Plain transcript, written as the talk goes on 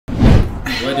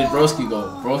Where did Broski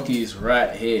go? Broski is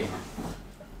right here.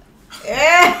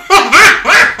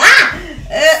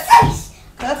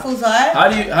 Careful, Zai. How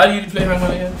do you play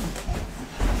Hangman again?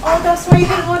 Oh, that's why you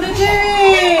didn't want to do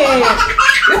it.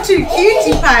 You're too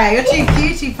cutie pie. You're too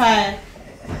cutie pie.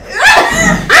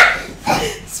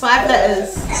 It's 5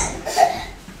 letters.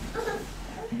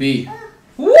 B.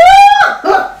 Woo!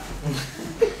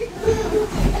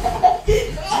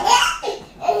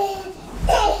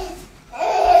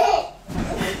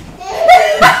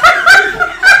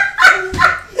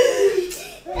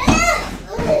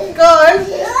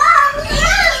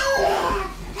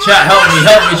 Chat, help me,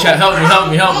 chat, help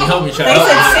me, chat. They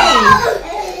said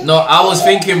C. No, I was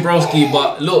thinking Broski,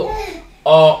 but look,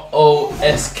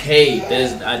 R-O-S-K.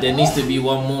 There needs to be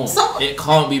one more. It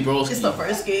can't be Broski. It's not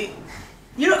Broski.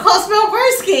 You can't spell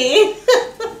Broski.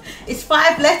 It's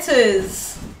 5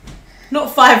 letters. Not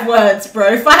 5 words,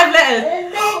 bro. 5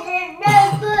 letters.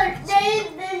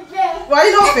 Why are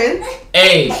you laughing?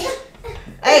 A.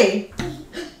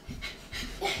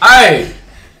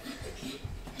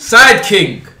 Side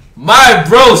King. My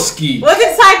broski. What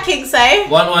did Side King say?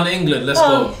 1-1 England. Let's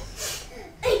go.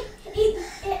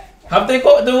 Have they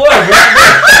got the word right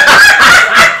there?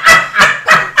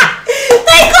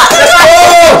 They got the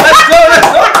word. Let's go.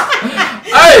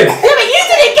 Hey. Yeah, but you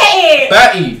didn't get it.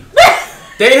 Batty.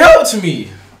 They helped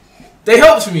me.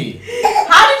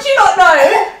 How did you not know?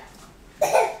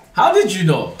 How did you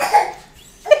know?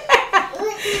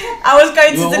 I was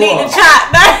going to delete the chat.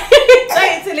 No,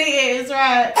 don't delete it. It's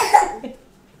right.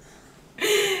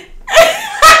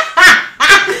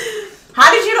 How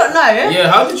did you not know? Yeah,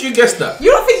 how did you guess that?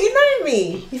 You don't think you know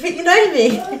me. You think you know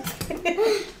me.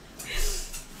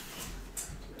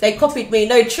 They copied me.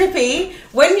 No, Trippy,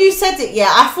 when you said it,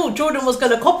 yeah, I thought Jordan was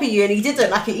going to copy you and he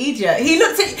didn't, like an idiot. He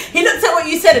looked at what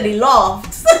you said and he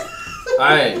laughed.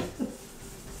 Aye.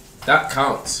 That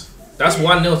counts. That's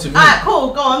 1-0 to me. Alright,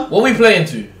 cool, go on. What are we playing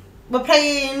to? We're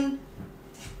playing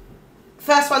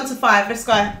first 1 to 5. Let's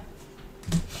go.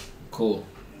 Cool.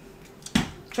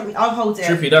 I'll hold it.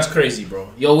 Trippy, that's crazy, bro.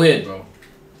 You're weird, bro.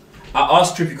 I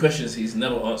asked Trippy questions, he's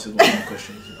never answered one of my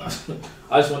questions.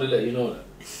 I just want to let you know that.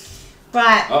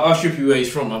 Right. I asked Trippy where he's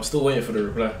from. I'm still waiting for the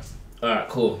reply. Alright,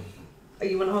 cool. Oh,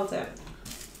 you want to hold it?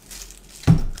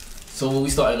 So we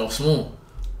starting off small.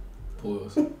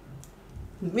 Pause.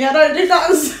 Yeah, don't do that.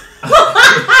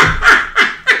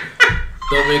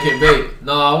 Don't make it bait.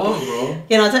 No, I won't, bro.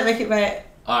 Yeah, no, don't make it bait.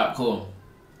 Alright, cool.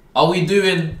 Are we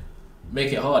doing...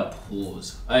 Make it hard.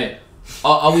 Pause. Hey,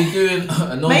 are we doing...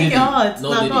 no make diddy. it hard. No,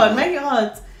 no, diddy. go on, make it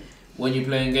hard. When you're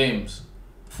playing games.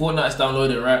 Fortnite's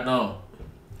downloading right now.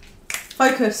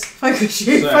 Focus, So,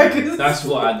 focus. that's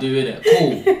what I do, innit?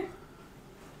 Cool.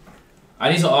 I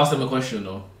need to ask them a question,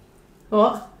 though.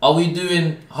 What? Are we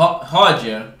doing hard,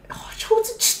 yeah? Oh,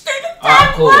 Jordan, just do the Alright,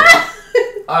 damn cool. word.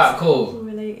 Alright, cool.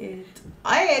 Related.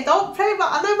 Don't play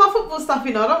I know my football stuff,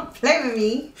 you know. Don't play with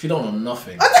me. She don't know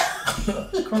nothing.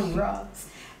 Congrats.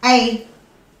 A.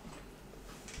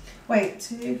 Wait,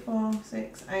 2, 4,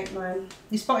 6, 8, 9.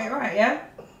 You spot it right, yeah?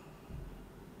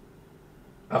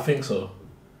 I think so.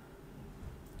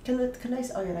 Can they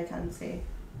see? Oh yeah, they can see.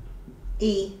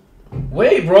 E.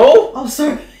 Wait, bro. Oh,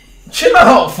 sorry. Chill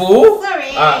out, fool.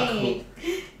 Sorry. Alright, cool.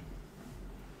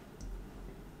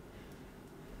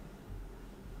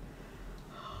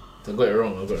 I got it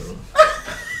wrong.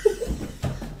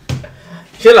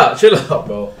 Chill out,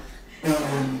 bro.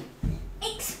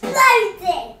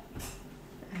 Exploded.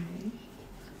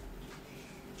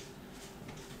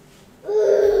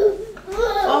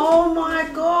 Oh my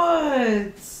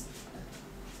god.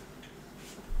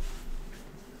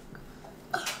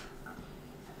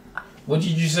 What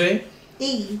did you say?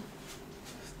 E.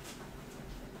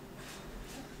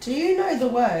 Do you know the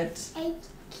word?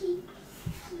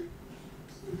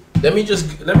 Let me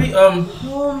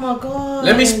Oh my god.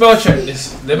 let me spell check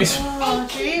this. Oh, Let me check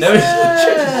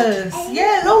this.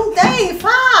 Yeah, long day,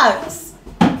 facts.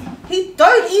 He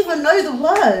don't even know the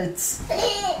words.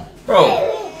 Bro,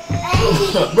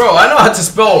 I know how to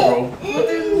spell, bro. Well,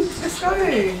 then, let's go.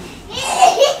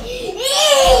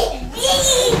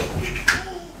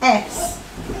 S.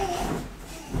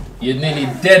 You're nearly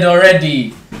dead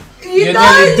already. You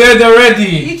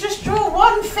just draw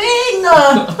one thing.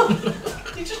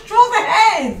 You just draw the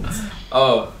head.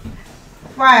 Oh.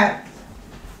 Right.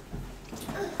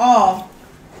 R.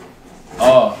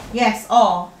 Oh. Yes,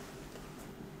 R.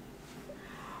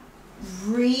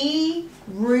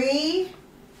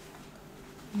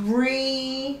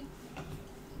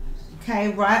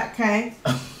 Okay, right, okay.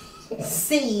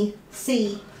 C.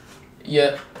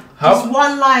 Yeah. Just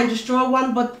one line, just draw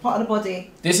one part of the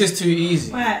body. This is too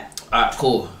easy. Right. Alright,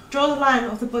 cool. Draw the line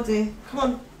of the body. Come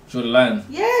on. Draw the line.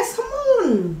 Yes, come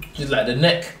on. Just like the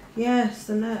neck. Yes,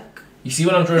 the neck. You see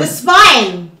what I'm drawing? The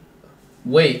spine.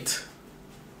 Wait.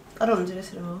 I don't want to do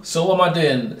this anymore. So what am I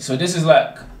doing? So this is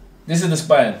like, this is the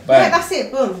spine. Bang. Yeah, that's it.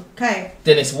 Boom. Okay.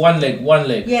 Then it's one leg.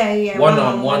 Yeah, yeah. One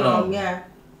arm. Yeah.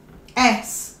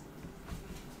 S.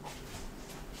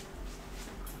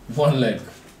 One leg.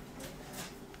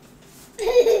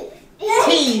 T.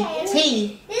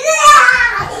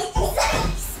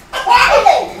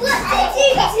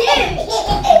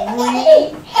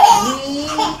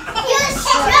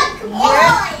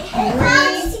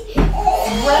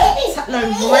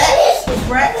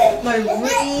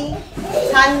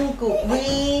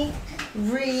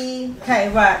 Okay,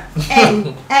 right.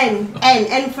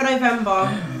 N for November.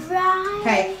 Right.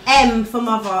 Okay, M for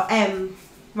mother. M.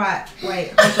 Right,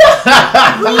 wait.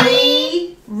 Hold on.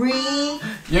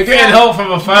 You're getting help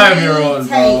from a 5-year-old,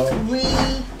 bro.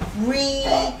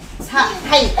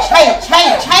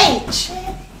 H.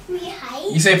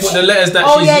 You say put the letters that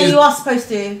Oh she's yeah, used. you are supposed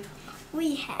to.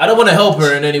 I don't want to help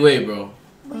her in any way, bro.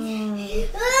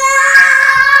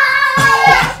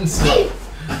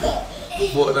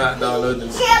 Put that download them.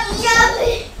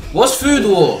 What's food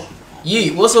war?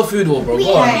 Yeet, what's a food war, bro?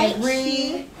 Go on.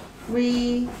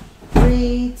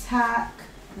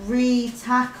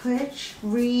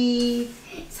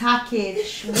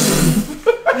 Retackage.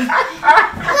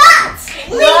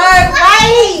 No,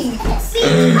 wait.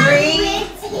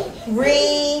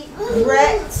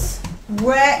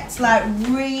 Ret, like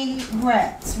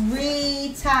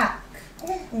retack.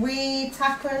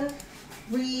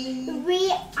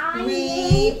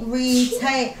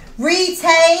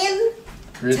 Retacken.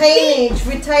 Retain.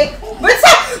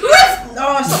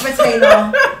 Oh, it's not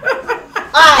retainer.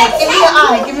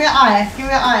 Eye, give me an eye.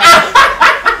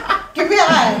 Give me an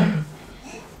eye.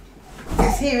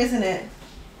 It's here, isn't it?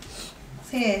 It's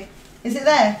here. Is it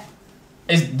there?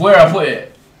 It's where I put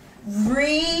it.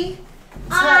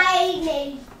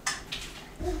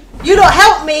 You don't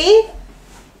help me.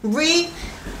 Retaliate!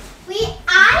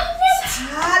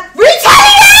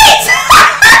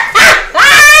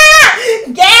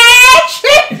 Get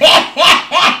Trippy!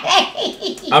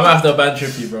 I'm gonna have to ban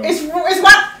Trippy, bro. It's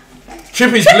what?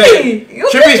 Trippy's playing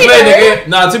the game.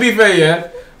 Nah, to be fair, yeah.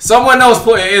 Someone else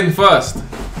put it in first.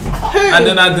 Who? And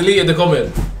then I deleted the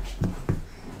comment.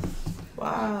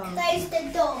 Wow. Close the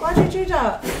door. Why did you do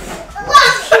that?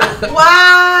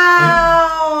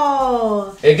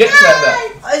 Wow. It gets like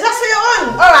that. Is that what you're on?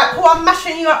 Alright, cool. I'm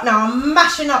mashing you up now. I'm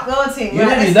mashing up your team. You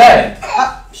Right, nearly let's died. go.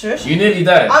 Shush. You nearly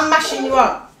died. I'm mashing you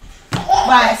up.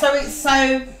 Right, so it's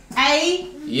A.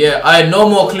 Yeah, I no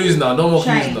more clues now.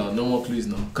 Shame. No more clues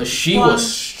now. Cause she One. was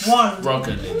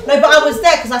struggling. No, but I was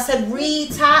there because I said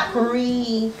retack,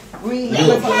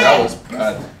 That was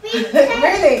bad.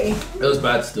 Really? It was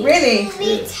bad still. Really?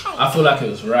 Yeah. I feel like it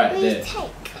was right there.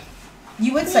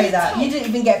 You would say that. You didn't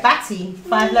even get batty.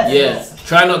 5 letters. Yeah.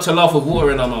 Try not to laugh with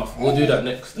water in our mouth. We'll do that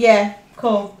next. Yeah,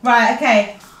 cool. Right,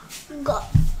 okay. Don't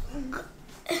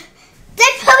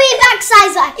put me back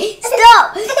sideways.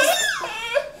 Stop.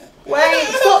 Wait,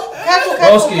 stop. Careful.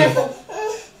 Broski.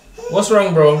 What's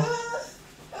wrong, bro? Zeus.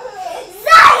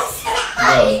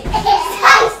 No.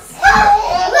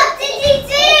 What did you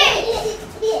do?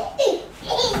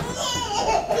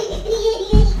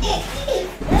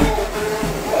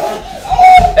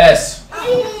 S.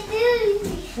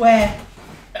 Where?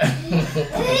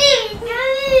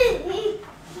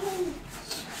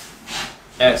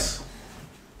 S.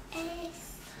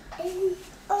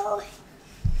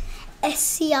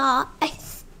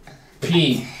 S-C-R-S.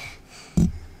 P.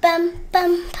 Bum. Why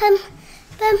did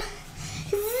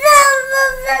you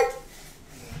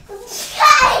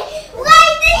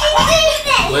do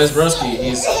this? Where's Broski?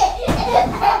 He's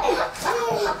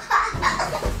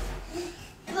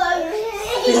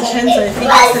Vincenzo, if he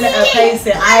gets to let her place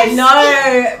it. I know.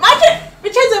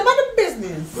 Vincenzo, mind the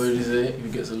business. What did you say? If he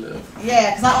gets a letter.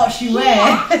 Yeah, because I asked you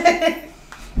where.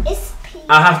 It's P.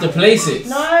 I have to place it.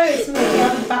 No, it's me.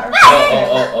 I'm the battery.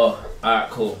 Oh. Alright,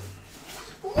 cool.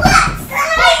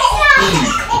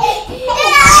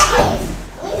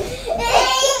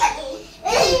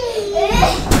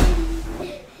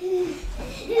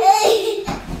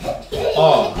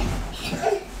 Oh.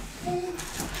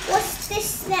 What's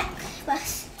this next?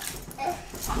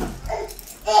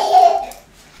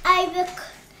 I look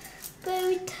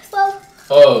beautiful.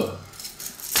 Oh.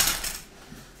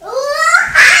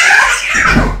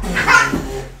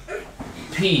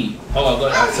 P. Oh, I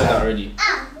got it. I said that already.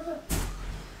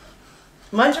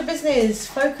 Mind your business.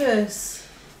 Focus.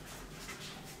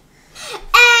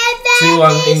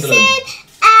 2-1 England.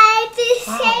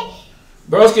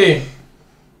 Broski.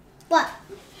 What?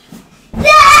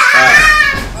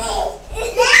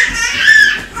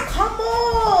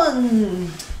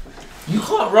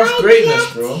 not rough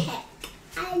greatness, bro.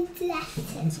 I get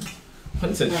it.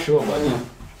 I said sure, buddy.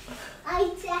 I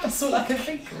get That's all I can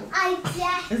think of. I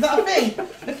get Is that a thing?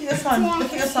 Look at your son.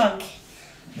 Look at your son.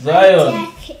 Zion,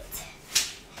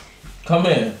 come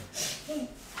here.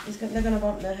 They're gonna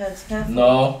bump their heads. Careful.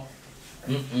 No.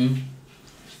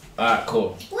 Alright,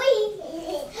 cool.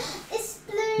 Wait, it's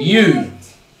blue. You.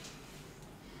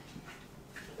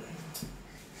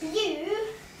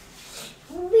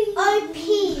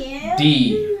 O-P.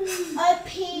 D.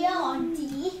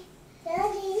 O-P-R-D.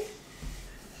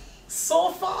 So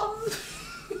fun.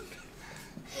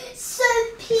 So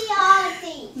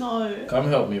P-R-D. No. Come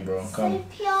help me, bro. So Come.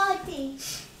 P-R-D.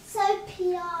 So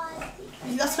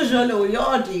P-R-D. That's because you're a little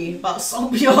yardy, but so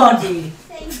yardy.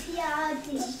 So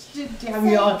P-R-D. Damn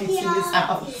yardy in this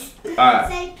house.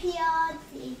 Alright. So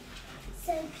P-R-D.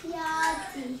 So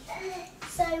P-R-D.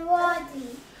 So Wardy.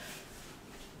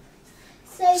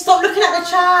 So Stop looking at the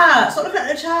chat. Stop looking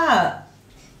at the chat.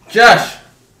 Josh,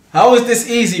 how is this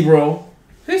easy, bro?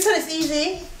 Who said it's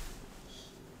easy?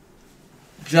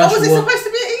 Josh, Oh, was it supposed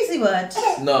to be an easy word?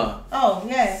 No. Oh,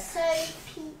 yeah. So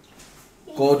P.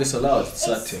 Go disallowed. It's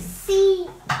Setting. C.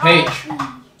 H.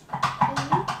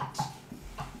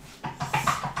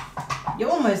 You're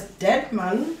almost dead,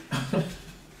 man.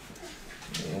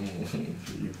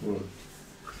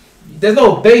 There's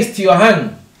no base to your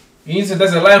hand. You need to.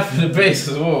 There's a line for the base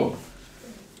as well.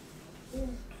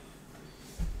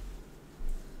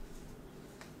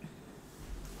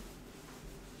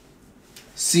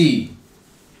 C.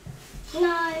 No.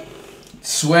 Let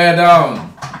Swear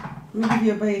down. me give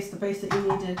you a base, the base that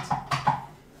you needed.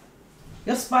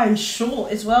 Your spine's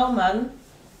short as well, man.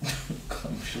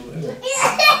 I'm sure.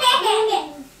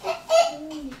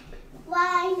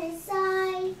 One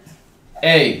side.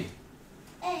 A.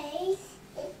 A.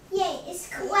 Yeah, it's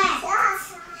correct.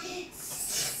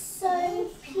 So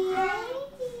P-A.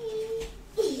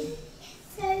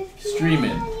 So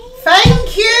Streaming.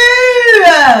 Thank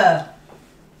you!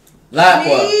 Light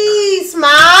work. Please,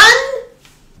 man!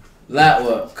 Light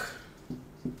work.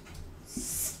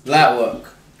 Light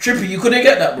work. Trippy, you couldn't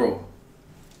get that, bro.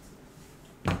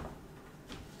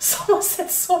 Someone said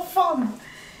so fun.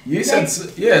 You said,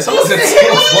 yeah, someone said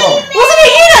so far. Wasn't it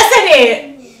you that said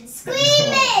it?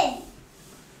 Screaming!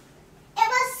 It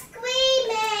was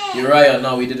screaming! Uriah,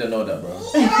 no, we didn't know that, bro.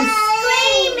 It was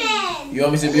screaming! You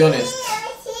want me to be honest?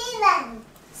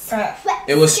 Right.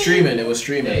 It was streaming, it was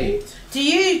streaming. Do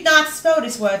you know how to spell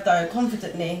this word though,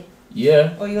 confidently?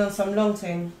 Yeah. Or you on some long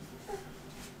thing?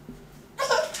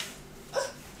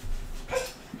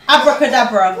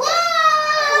 Abracadabra.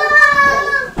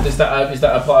 Is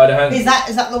that a part of the hang? Is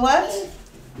that the word?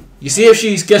 You see if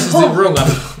she guesses it wrong,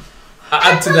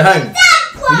 I add to the hang.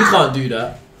 But you can't do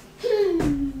that.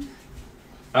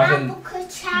 I can.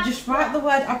 You just write the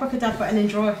word abracadabra and then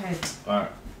draw a head.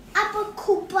 Alright.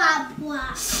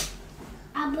 Abracadabra.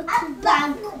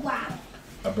 Abracadabra.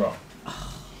 Bro.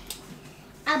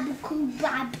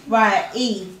 Abracadabra. Right,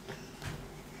 E.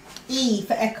 E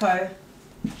for echo.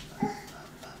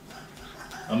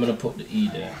 I'm gonna put the E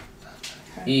there.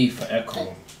 E for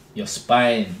echo. Your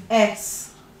spine.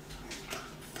 S.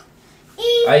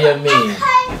 E How you mean?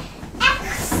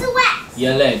 X sweat.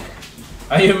 Your leg.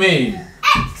 How you mean?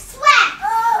 X sweat.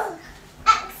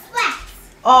 X sweat.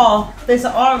 R. There's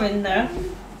an R in there.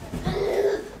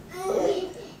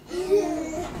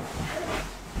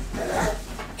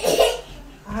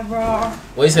 Abra.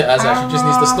 What is it, Azza? She just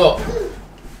needs to stop.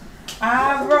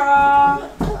 Abra.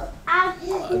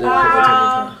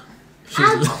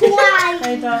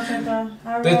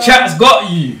 The chat's got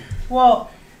you. What?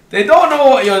 They don't know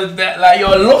what you're like.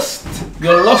 You're lost.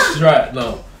 You're lost right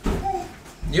now.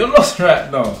 You're lost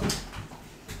right now.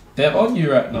 They're on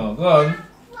you right now. Go on.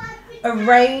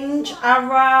 Arrange.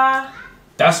 Ara.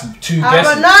 That's two Ara.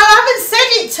 guesses. No, I haven't said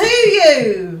it to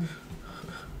you.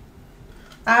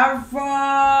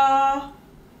 Ara.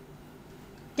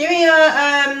 Give me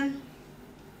a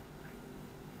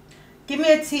Give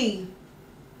me a T.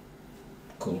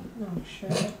 Cool. Oh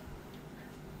shit.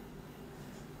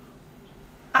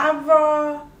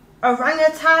 Ara.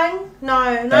 Orangutan?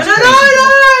 No. That's No.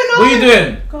 What are you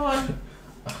doing? Go on.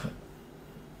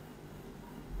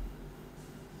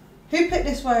 Who picked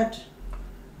this word?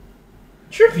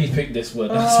 Trippy picked this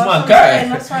word. That's Oh, my I'm guy. saying,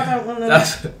 that's why I don't want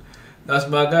to. That's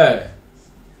my guy.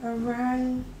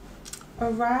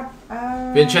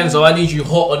 Vincenzo, I need you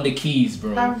hot on the keys,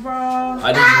 bro. I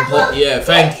need you hot. Yeah,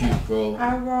 thank you, bro.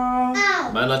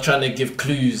 Man, I'm trying to give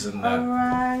clues and that.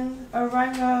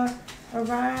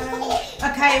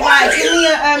 Okay, right. Give me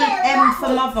a M for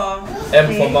mother. M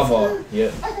for mother.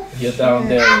 Yeah, you're down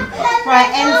there.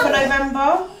 Right, N for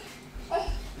November.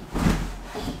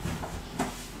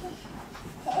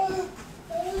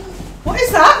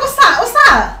 is that? What's that? What's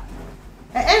that?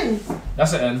 An N.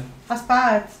 That's an N. That's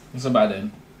bad. It's a bad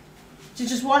N. It's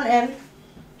just one N.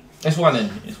 It's one N.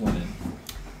 It's one N.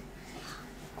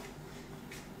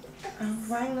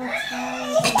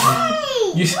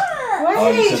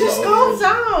 Wait, just calm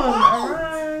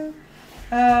down.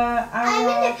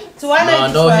 Do I know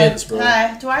this no word? hints, bro. Do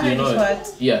I know this word?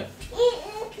 Yeah.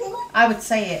 I would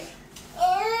say it.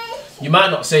 You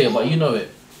might not say it, but you know it.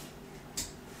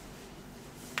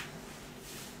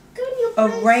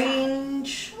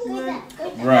 Arrange.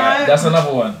 Right, that's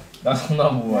another one. That's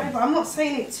another one. No, but I'm not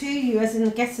saying it to you as in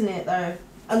guessing it though.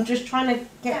 I'm just trying to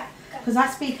get, because I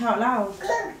speak out loud.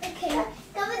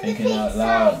 Thinking out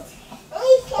loud. I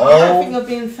don't think you're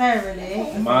being fair, really.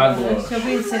 My gosh. You're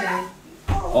being silly.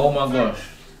 Oh my gosh.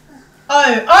 Oh!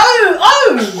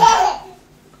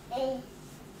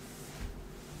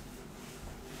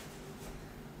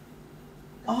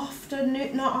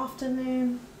 Afternoon, not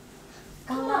afternoon.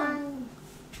 Come on.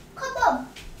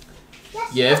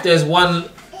 Yeah, if there's one,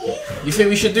 you think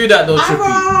we should do that though,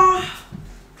 Trippy?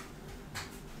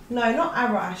 No, not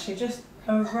Ara actually, just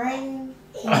arrange.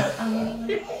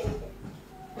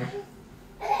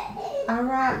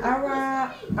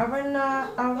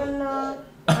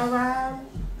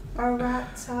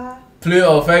 Arata.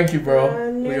 Pluto, thank you,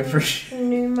 bro. We appreciate.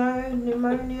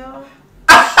 Pneumonia.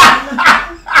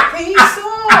 Can you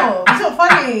stop? It's not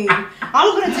funny.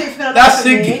 I'm gonna do it for That's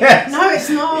a guess. No, it's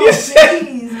not. You said,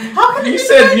 please. How can you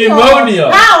said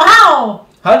pneumonia. How?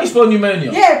 How do you spell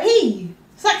pneumonia? Yeah, P.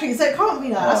 Exactly. So it can't be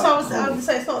that. That's what I was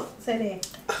saying. It's not saying it.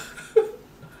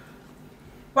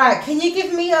 Right. Can you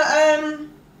give me a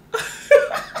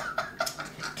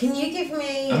Can you give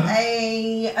me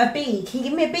a B? Can you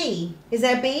give me a B? Is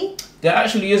there a B? There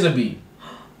actually is a B.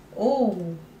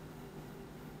 Oh.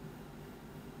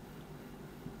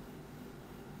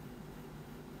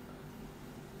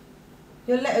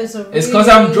 Your letters are really... It's because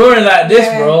I'm drawing like this,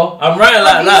 bro. I'm writing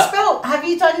like that. Have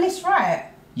you done this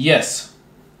right? Yes.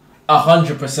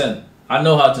 100%. I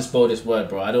know how to spell this word,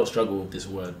 bro. I don't struggle with this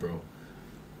word, bro.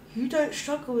 You don't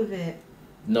struggle with it?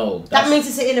 No. That means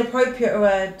it's an inappropriate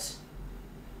word.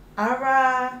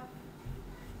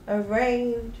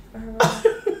 Arrange.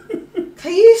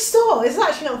 Can you stop? It's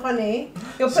actually not funny.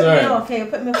 You're putting me off. Okay, you're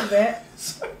putting me off a bit.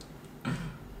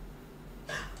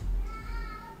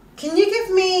 Can you give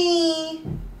me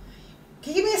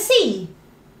a C?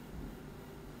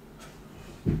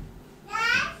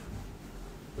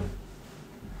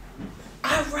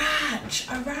 Arach.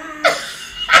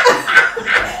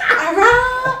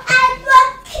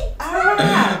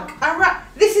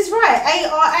 This is right.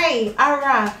 A-R-A.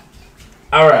 Ara.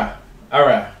 Alright.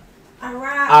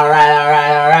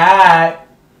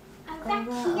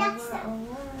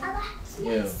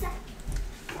 Yeah.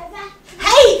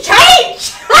 H!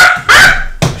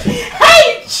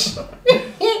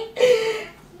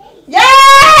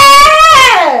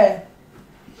 Yeah!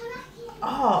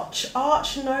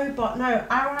 Arch, no, but no.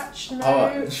 Arach,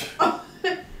 no.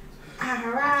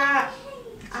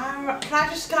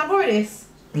 Can I borrow this?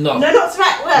 No. No, not to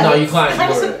write words. No, you can't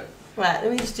borrow it. Right,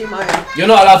 let me just do mine. You're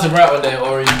not allowed to write on there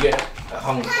or you get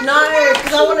hung. No,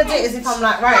 because I want to do it as if I'm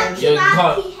like writing.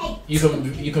 Yeah, you can't.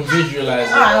 You can visualize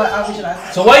it. Alright, I'll visualize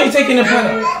it. So why are you taking the pen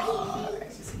out?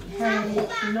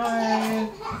 No.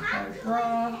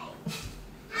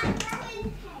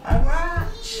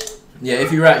 Arach. Yeah,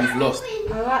 if you write, you've lost.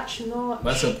 Arach, not.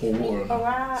 That's a pour water.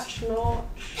 Arach, not.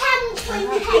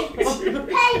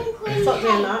 Stop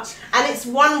doing that. And it's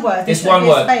one word. It's one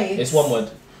word. It's one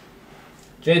word.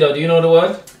 Jada, do you know the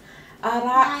word?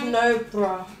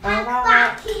 Arachnobra.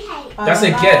 That's a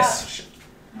guess.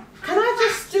 Can I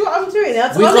just do what I'm doing?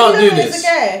 We can't do this. It's a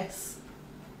guess.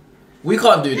 We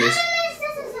can't do this.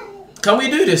 Can we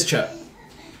do this, chat?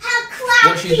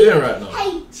 What's she doing right now?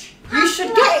 You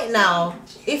should get it now.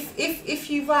 If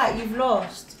you write, you've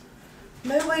lost.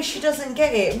 No way she doesn't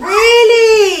get it.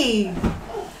 Really?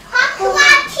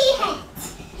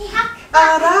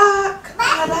 Arach.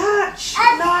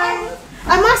 No.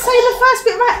 Am I saying the first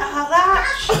bit right?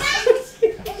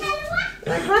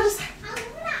 Can I just...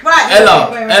 Right.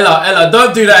 Ella,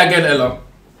 don't do that again, Ella.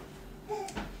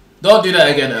 Don't do that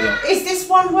again, Ella. Is this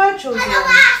one word, children?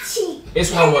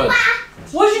 It's one word.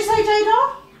 What did you say,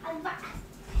 Jada?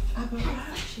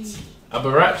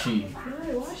 Abarachi. No,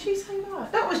 why is she saying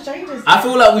that? That was Jada's. I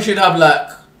feel like we should have like...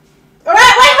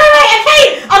 Alright, wait, okay!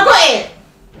 I've got it!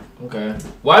 Okay.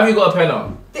 Why have you got a pen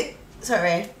out?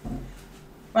 Sorry.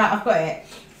 Right, I've got it.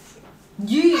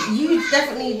 You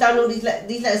definitely done all these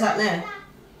letters out there.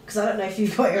 Because I don't know if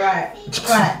you've got it right.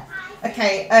 Right.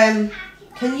 Okay,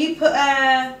 can you put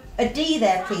a D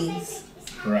there, please?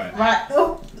 Right. Right.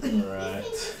 Oh.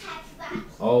 Right.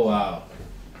 Oh wow.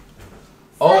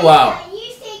 Oh wow.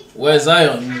 Where's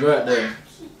Zion? He's right there.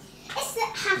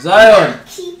 Zion.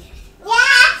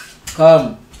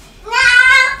 Come.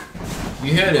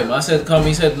 You heard him. I said come.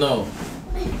 He said no.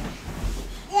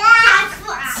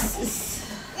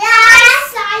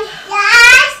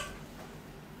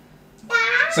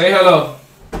 Say hello.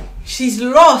 She's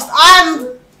lost.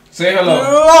 I'm Say hello.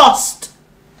 lost.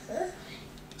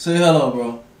 Say hello,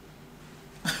 bro.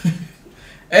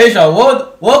 Asia,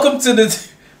 welcome to the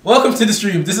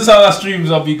stream. This is how our streams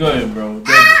will be going, bro.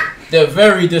 They're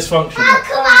very dysfunctional.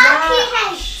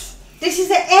 This is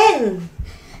the end.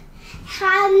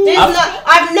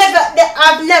 I've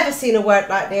never seen a word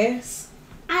like this.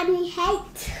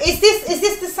 Is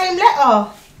this the same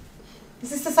letter?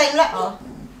 Is this the same letter?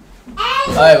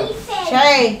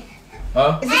 Jay.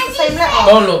 Huh? Is this the same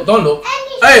letter? Don't look.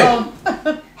 Hey,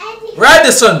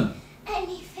 Radisson.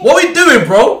 What we doing,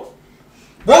 bro?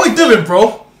 What we doing,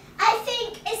 bro? I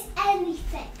think it's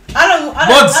anything. I don't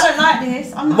like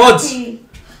this. I'm not happy.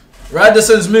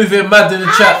 Radisson's moving mad in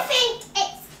the chat. I think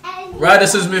it's anything.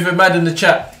 Radisson's moving mad in the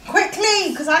chat.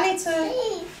 Quickly, because I need to.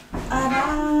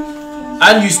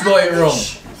 And you spelled it wrong.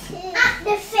 At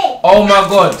the thing. Oh my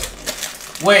god.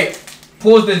 Wait.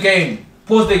 Pause the game.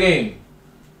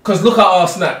 Cause look at our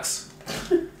snacks.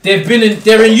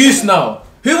 They're in use now.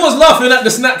 Who was laughing at the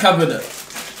snack cabinet?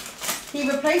 He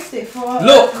replaced it for a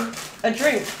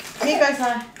drink. Here goes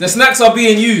the snacks are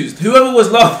being used. Whoever was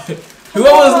laughing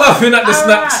at the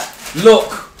snacks.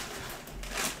 Look.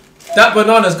 That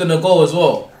banana's gonna go as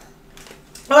well.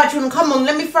 Alright, children, come on,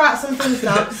 let me throw out some things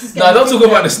now. No, don't talk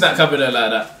about the snack cabinet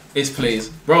like that. It's please.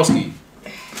 Broski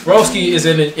is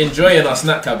enjoying our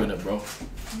snack cabinet, bro.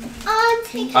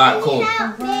 Alright, cool.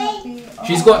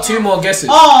 She's got 2 more guesses.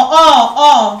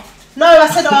 Oh. No, I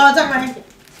said don't worry.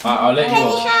 Alright, I'll let you Can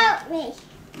go. you help me?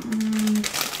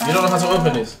 You don't know how to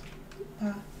open this?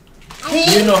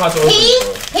 You know how to open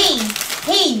this,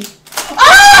 P.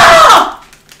 Ah!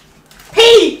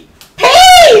 P.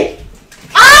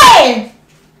 I.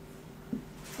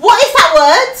 What is that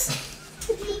word?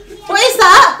 What is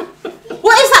that?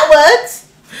 What is that word?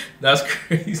 That's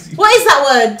crazy. What is that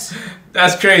word?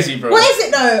 That's crazy, bro. What is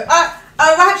it though?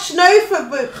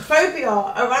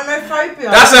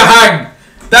 Arachnophobia. That's a hang.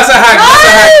 That's a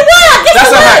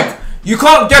hang. You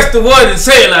can't guess the word and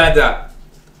say it like that.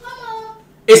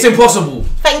 It's impossible.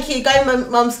 Thank you. Go,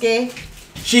 Mumski.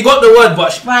 She got the word,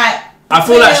 but right. I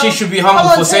feel like she should be humble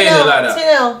for saying it like that.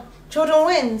 2-0. Jordan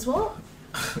wins. What?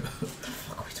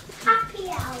 Happy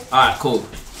hour. Alright, cool.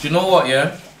 Do you know what,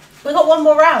 yeah? We got one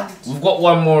more round. We've got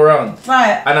one more round.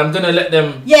 Right. And I'm gonna let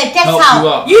them guess help how. you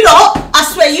out. You lot, I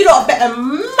swear, you lot better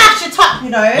mash it up, you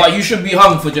know. But you should be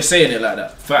hung for just saying it like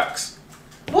that. Facts.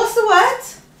 What's the word?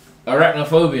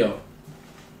 Arachnophobia.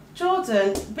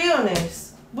 Jordan, be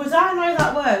honest. Would I know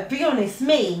that word? Be honest,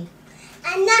 me.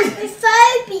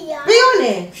 Arachnophobia. Be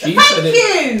honest. She Thank said it.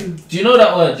 you. Do you know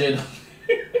that word, Jade?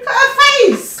 Look at her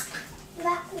face.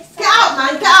 Get out,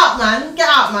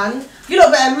 man. You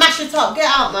lot better mash it up. Get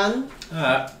out, man.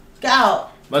 Alright. Get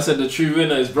out. I said the true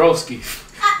winner is Broski.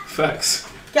 Facts.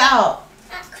 Get out.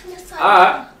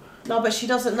 Alright. No, but she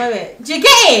doesn't know it. Do you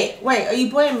get it? Wait, are you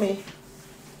boying me?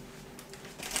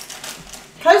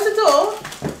 Close the door.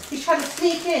 He's trying to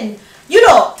sneak in. You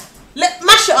lot,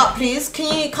 mash it up, please.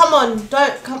 Can you come on?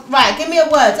 Right, give me a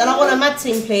word, and I want a mad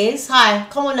team, please. Hi,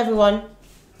 come on, everyone.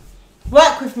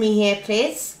 Work with me here,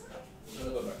 please.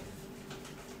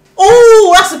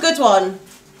 Oh, that's a good one.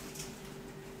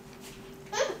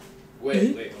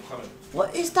 Wait, I'm coming.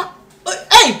 What is that?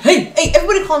 Hey,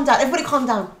 everybody calm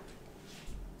down.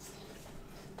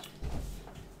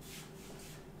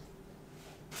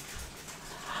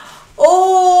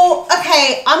 Oh,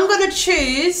 okay, I'm gonna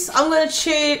choose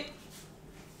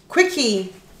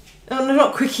Quickie. Oh, no,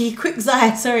 not Quickie, Quick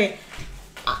Zai, sorry.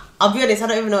 I'll be honest, I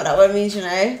don't even know what that word means, you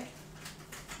know.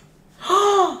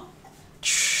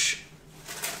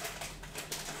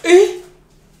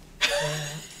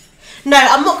 No,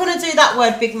 I'm not going to do that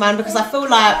word, big man, because I feel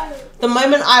like the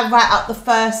moment I write out the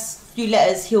first few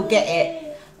letters, he'll get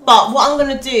it. But what I'm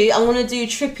going to do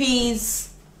Trippy's...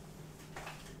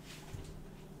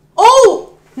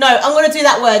 Oh! No, I'm going to do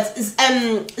that word.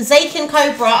 Zakin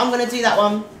Cobra, I'm going to do that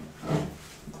one.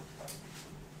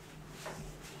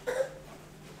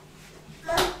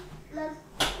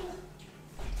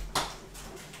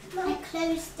 I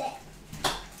closed it.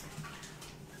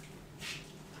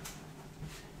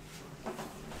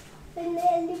 We're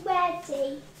nearly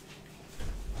ready.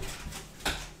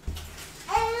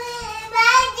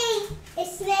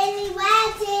 It's nearly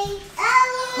ready.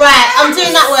 Right, I'm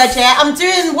doing that word, yeah? I'm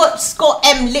doing what Scott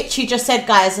M literally just said,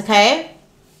 guys, okay?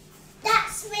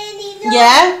 That's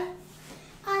Yeah?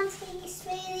 Auntie, it's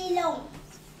really long.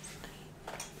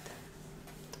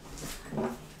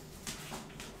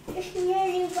 It's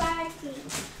really working.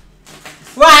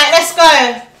 Right, let's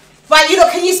go. Right, you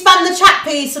lot, can you spam the chat,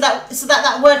 please, so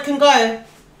that word can go?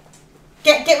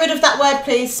 Get rid of that word,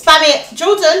 please. Spam it.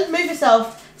 Jordan, move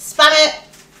yourself. Spam it.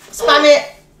 Spam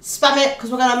it. Spam it,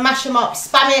 because we're going to mash them up.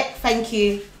 Spam it. Thank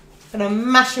you. Going to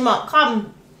mash them up.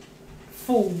 Come.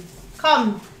 Fool.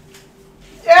 Come.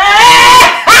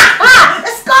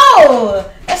 Let's go.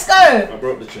 Let's go. I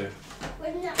broke the chair.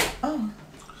 Oh.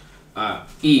 Alright,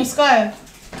 E. Let's go.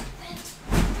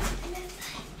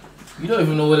 You don't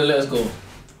even know where the letters go.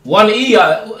 One E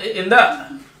in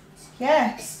that.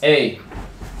 Yes. A.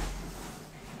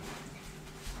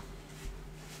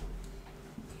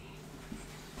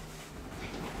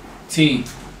 T.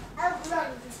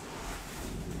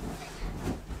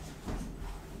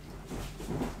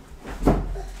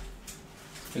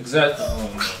 Exactly. Oh,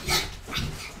 no.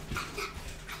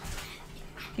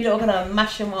 You lot are going to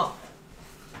mash them up.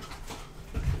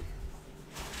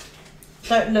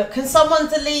 Don't look. Can someone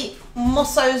delete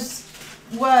Mosso's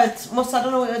words? Mosso, I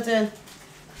don't know what you're doing.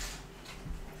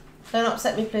 Don't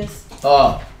upset me, please.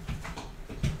 Oh.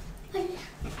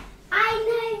 I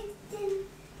know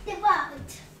the word.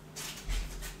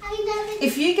 I know the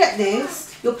If you get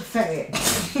this, you're pathetic.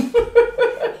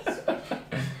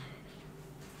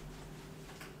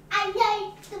 I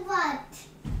know the word.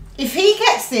 If he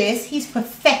gets this, he's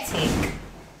pathetic.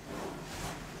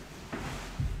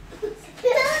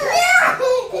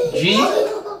 G.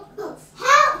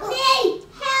 Help me!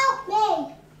 Help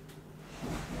me!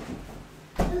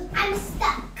 I'm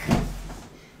stuck.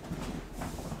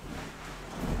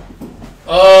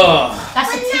 Oh.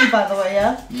 That's a T, by the way,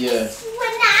 yeah? Yeah.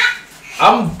 Winack.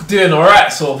 I'm doing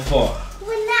alright so far.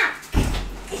 Winack.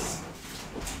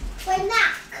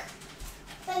 Winack.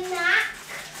 Winack.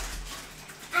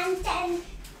 And then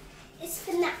it's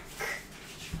winack.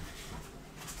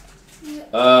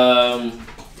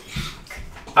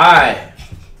 I.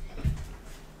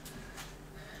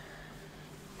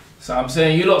 So I'm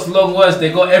saying you lot's long words, they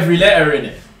got every letter in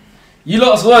it. You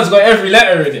lot's words got every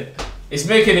letter in it. It's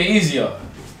making it easier.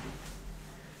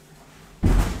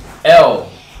 L.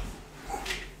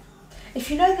 If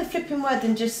you know the flipping word,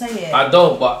 then just say it. I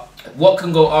don't, but what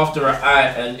can go after an I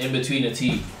and in between a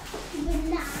T?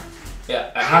 Winack. Yeah,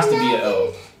 it has to be an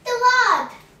L. The word.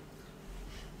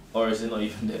 Or is it not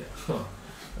even there?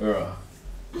 Right.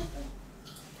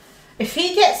 If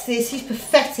he gets this, he's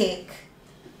pathetic.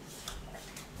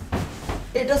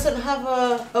 It doesn't have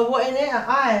a what in it? An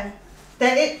I.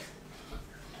 Then it.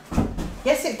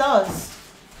 Yes, it does.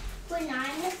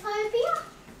 Winainophobia.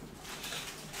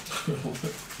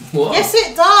 What? Yes,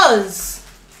 it does.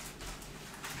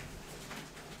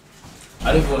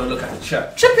 I didn't want to look at the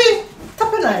chat. Trippy,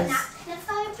 tap a nose.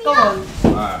 Winainophobia. Go on.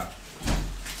 Alright.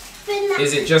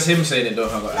 Is it just him saying it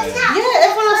don't have an I? Yeah,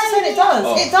 everyone else is saying it does.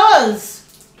 Oh. It does.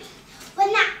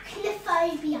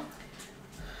 Winainophobia.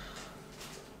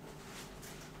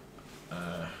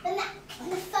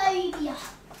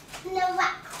 Winainophobia.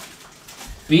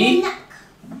 B?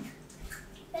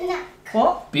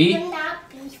 What? B?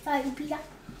 Winainophobia.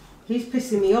 He's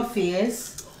pissing me off, he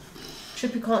is.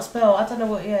 Trippy can't spell. I don't know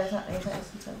what, yeah,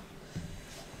 exactly.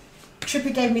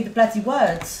 Trippy gave me the bloody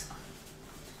words.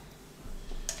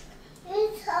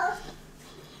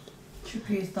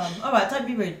 Trippy is dumb. Alright, don't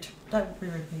be rude. Don't be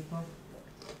rude, people.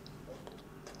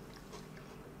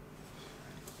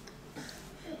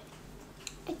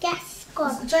 I guess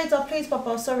God. Jada, please,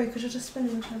 Baba, sorry, because you're just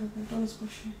spinning the camera. Don't want to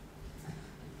squish you.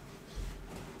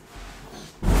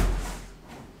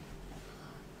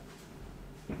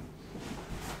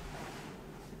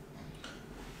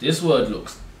 This word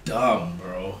looks dumb,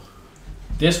 bro.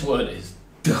 This word is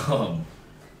dumb.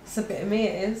 It's a bit of me,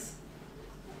 it is.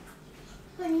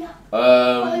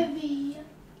 Winainophobia.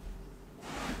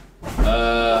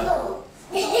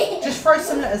 Just throw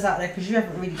some letters out there because you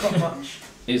haven't really got much.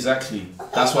 Exactly.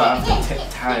 That's why I have to take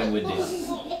time with this.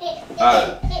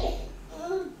 Alright.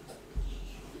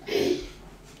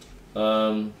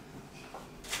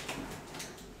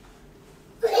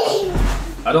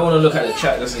 I don't want to look at the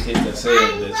chat just in case they're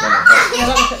saying they're trying to help. Yeah,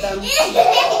 don't look at them.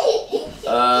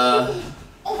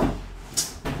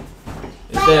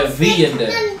 Is there a V in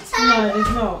there? No,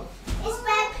 there's not. It's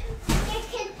where you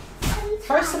can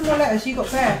Throw some more letters, you got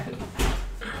bare.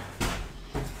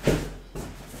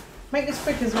 Make this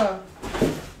quick as well.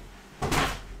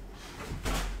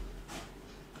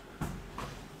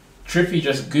 Trippy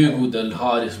just googled the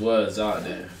hardest words out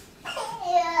there.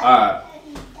 Alright.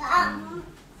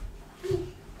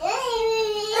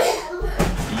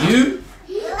 U?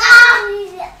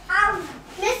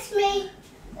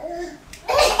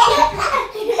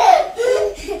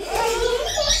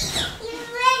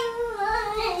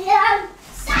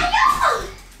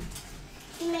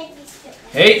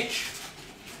 H.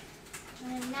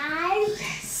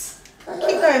 Nice.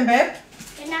 Keep going, babe.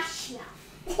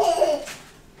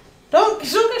 Don't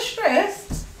get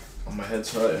stressed. Oh, my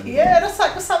head's hurting. Yeah, that's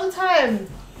like for some time.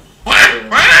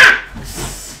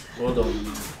 Hold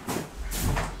on.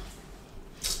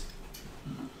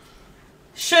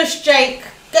 Shush, Jake.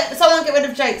 Someone get rid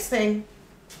of Jake's thing.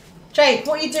 Jake,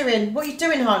 what are you doing? What are you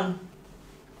doing, hon?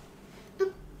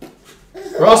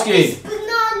 Broski.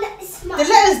 The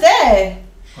letter's there.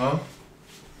 Huh?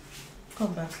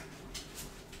 Come back.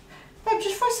 Babe,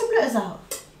 just throw some letters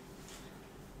out.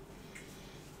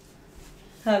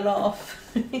 Her laugh.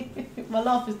 My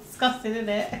laugh is disgusting, isn't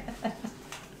it?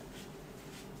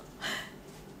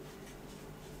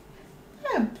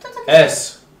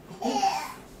 S.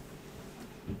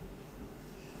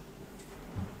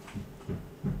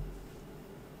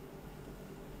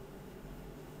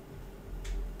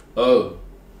 O.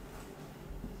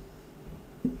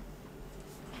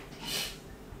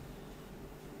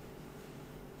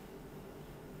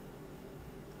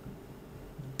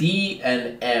 D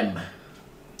and M.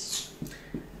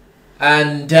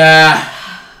 And that's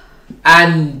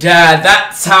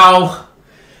how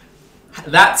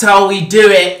we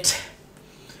do it.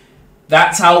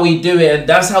 That's how we do it, and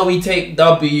that's how we take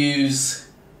W's,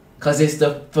 cause it's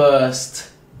the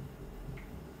first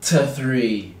to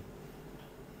 3.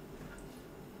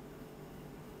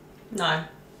 No.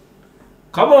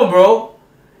 Come on, bro.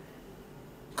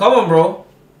 Come on, bro.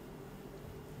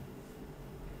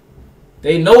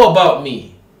 They know about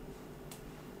me.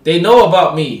 They know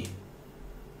about me.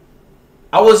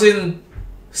 I was in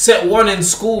set 1 in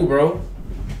school, bro.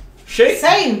 Shake.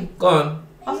 Same. Go on.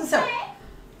 I was in set.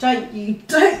 Don't you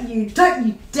dare. Don't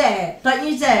you dare.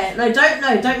 No,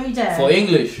 don't you dare. For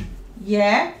English.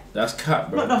 Yeah. That's cat,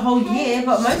 bro. Not the whole year,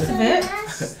 but most of it.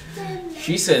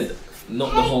 She said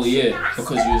not the whole year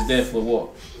because you was there for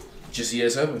what? Just year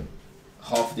 7.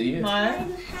 Half the year. No.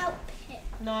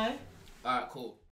 No. Alright, cool.